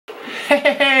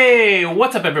Hey,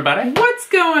 what's up everybody? What's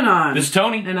going on? This is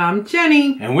Tony. And I'm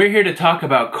Jenny. And we're here to talk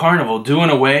about Carnival doing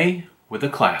away with a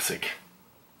classic.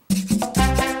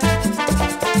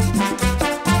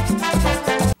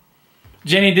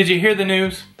 Jenny, did you hear the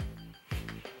news?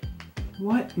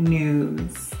 What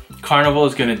news? Carnival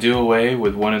is going to do away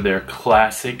with one of their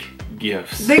classic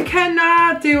gifts. They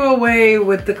cannot do away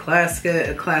with the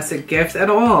classic gift at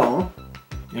all.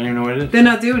 You don't even know what it is? They're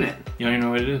not doing it. You don't even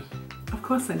know what it is? Of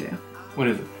course I do. What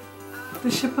is it?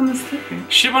 The ship on the stick.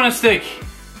 Ship on a stick.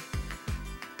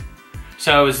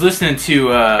 So I was listening to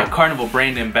Carnival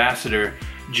brand ambassador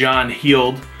John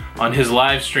Heald on his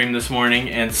live stream this morning,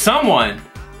 and someone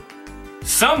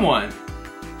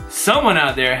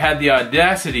out there had the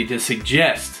audacity to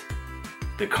suggest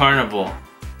that Carnival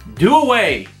do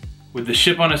away with the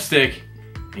ship on a stick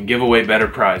and give away better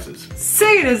prizes.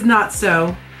 Say it is not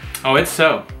so. Oh, it's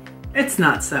so. It's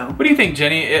not so. What do you think,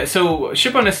 Jenny? So,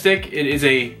 ship on a stick, it is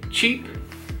a cheap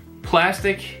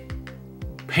plastic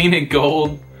painted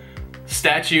gold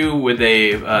statue with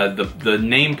a the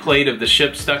nameplate of the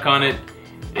ship stuck on it.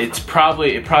 It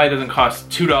probably doesn't cost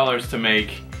 $2 to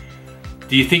make.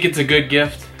 Do you think it's a good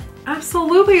gift?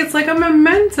 Absolutely, it's like a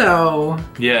memento.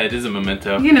 Yeah, it is a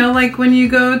memento. You know, like when you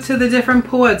go to the different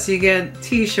ports, you get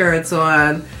t-shirts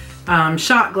or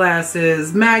shot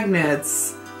glasses,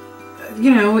 magnets.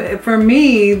 You know, for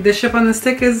me, the ship on the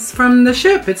stick is from the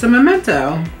ship. It's a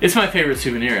memento. It's my favorite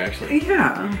souvenir, actually.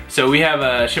 Yeah. So we have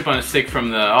a ship on a stick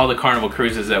from all the Carnival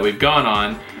cruises that we've gone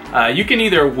on. You can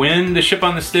either win the ship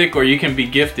on the stick or you can be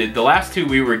gifted. The last two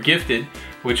we were gifted,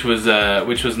 which was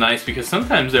nice because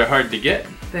sometimes they're hard to get.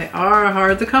 They are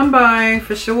hard to come by,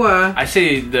 for sure. I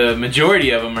say the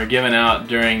majority of them are given out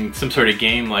during some sort of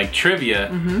game like trivia.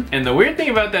 And the weird thing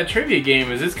about that trivia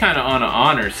game is it's kind of on an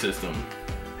honor system.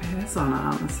 It's on an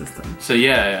honor system. So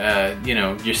yeah, you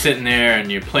know, you're sitting there and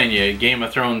you're playing your Game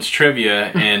of Thrones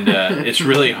trivia and it's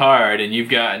really hard and you've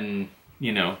gotten,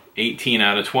 you know, 18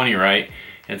 out of 20 right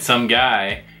and some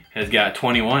guy has got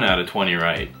 21 out of 20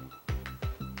 right.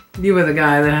 You were the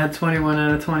guy that had 21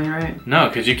 out of 20 right? No,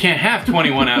 because you can't have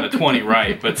 21 out of 20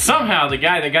 right, but somehow the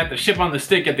guy that got the ship on the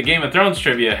stick at the Game of Thrones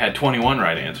trivia had 21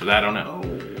 right answers. I don't know.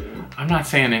 Oh. I'm not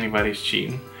saying anybody's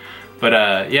cheating.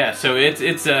 But yeah, so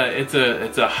it's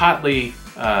a hotly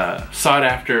sought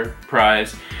after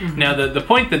prize. Now the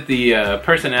point that the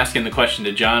person asking the question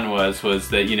to John was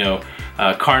that, you know,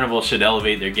 Carnival should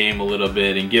elevate their game a little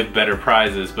bit and give better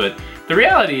prizes, but the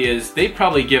reality is they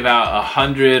probably give out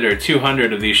 100 or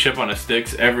 200 of these ship on a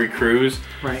sticks every cruise.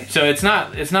 Right. So it's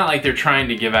not like they're trying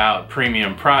to give out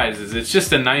premium prizes. It's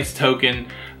just a nice token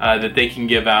that they can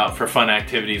give out for fun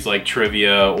activities like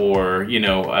trivia or, you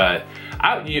know,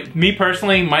 me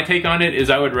personally, my take on it is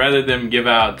I would rather them give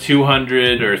out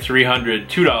 200 or 300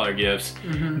 $2 gifts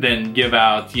than give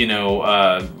out, you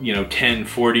know, 10,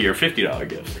 40 or $50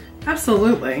 gifts.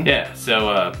 Absolutely. Yeah,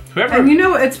 so whoever... And you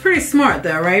know, it's pretty smart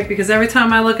though, right? Because every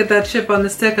time I look at that ship on the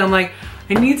stick, I'm like,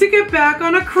 I need to get back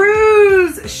on a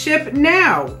cruise ship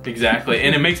now. Exactly,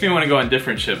 and it makes me want to go on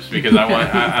different ships because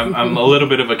I'm a little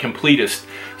bit of a completist,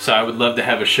 so I would love to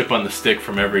have a ship on the stick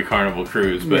from every Carnival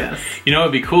cruise. But yes. You know what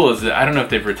would be cool is that I don't know if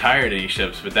they've retired any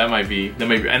ships, but that might be,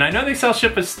 and I know they sell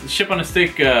ship on a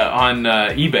stick on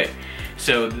eBay.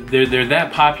 So they're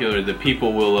that popular that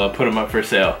people will put them up for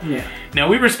sale. Yeah. Now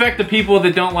we respect the people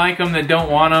that don't like them, that don't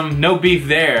want them. No beef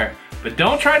there. But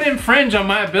don't try to infringe on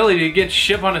my ability to get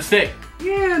ship on a stick.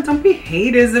 Yeah, don't be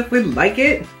haters if we like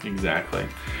it. Exactly.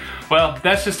 Well,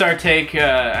 that's just our take.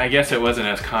 I guess it wasn't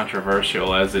as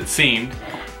controversial as it seemed.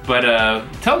 But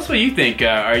tell us what you think.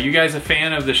 Are you guys a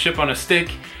fan of the ship on a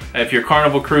stick? If you're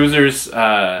Carnival cruisers,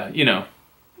 you know,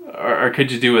 or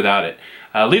could you do without it?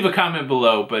 Leave a comment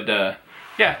below. But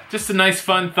yeah, just a nice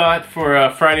fun thought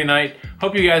for Friday night.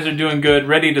 Hope you guys are doing good,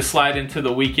 ready to slide into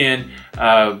the weekend.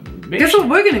 Guess what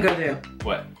we're gonna go do?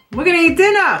 What? We're gonna eat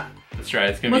dinner. That's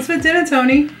right. It's gonna What's for dinner,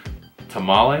 Tony?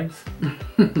 Tamales.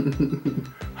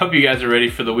 Hope you guys are ready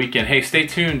for the weekend. Hey, stay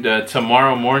tuned.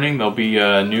 Tomorrow morning there'll be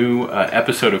a new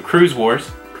episode of Cruise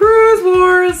Wars. Cruise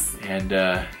Wars. And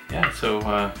yeah,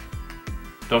 so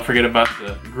don't forget about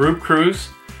the group cruise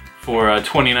for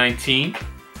 2019.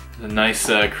 A nice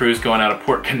cruise going out of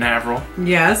Port Canaveral.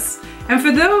 Yes. And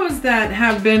for those that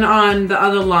have been on the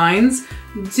other lines,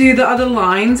 do the other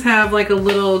lines have like a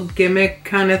little gimmick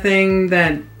kind of thing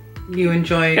that you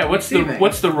enjoy? Yeah, what's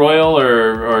the Royal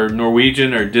or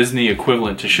Norwegian or Disney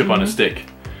equivalent to ship on a stick?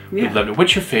 Yeah. We'd love to.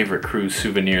 What's your favorite cruise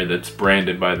souvenir that's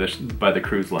branded by the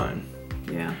cruise line?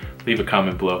 Yeah. Leave a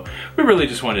comment below. We really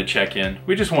just wanted to check in.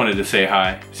 We just wanted to say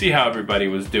hi, see how everybody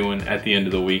was doing at the end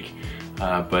of the week.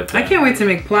 I can't wait to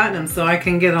make platinum so I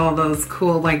can get all those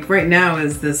cool, like right now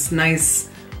is this nice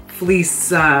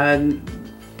fleece,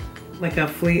 like a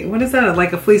fleece, what is that?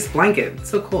 Like a fleece blanket. It's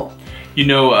so cool. You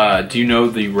know, do you know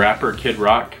the rapper Kid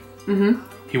Rock? Mm-hmm.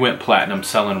 He went platinum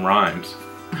selling rhymes.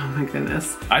 Oh my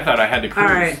goodness. I thought I had to cruise.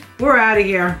 All right, we're out of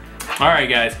here. All right,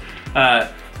 guys.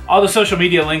 All the social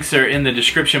media links are in the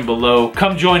description below.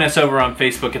 Come join us over on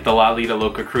Facebook at the Lido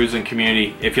Loca Cruising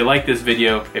Community. If you like this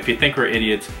video, if you think we're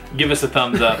idiots, give us a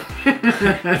thumbs up.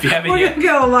 If you haven't We're gonna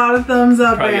get a lot of thumbs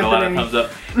up, probably Anthony. get a lot of thumbs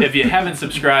up. If you haven't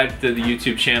subscribed to the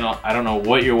YouTube channel, I don't know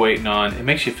what you're waiting on. It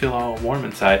makes you feel all warm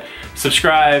inside.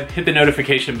 Subscribe, hit the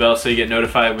notification bell so you get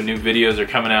notified when new videos are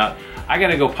coming out. I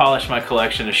gotta go polish my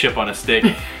collection of Ship on a Stick.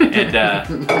 And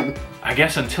I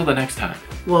guess until the next time.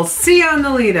 We'll see you on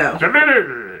the Lido.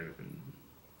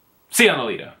 See you on the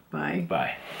Lido. Bye.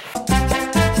 Bye.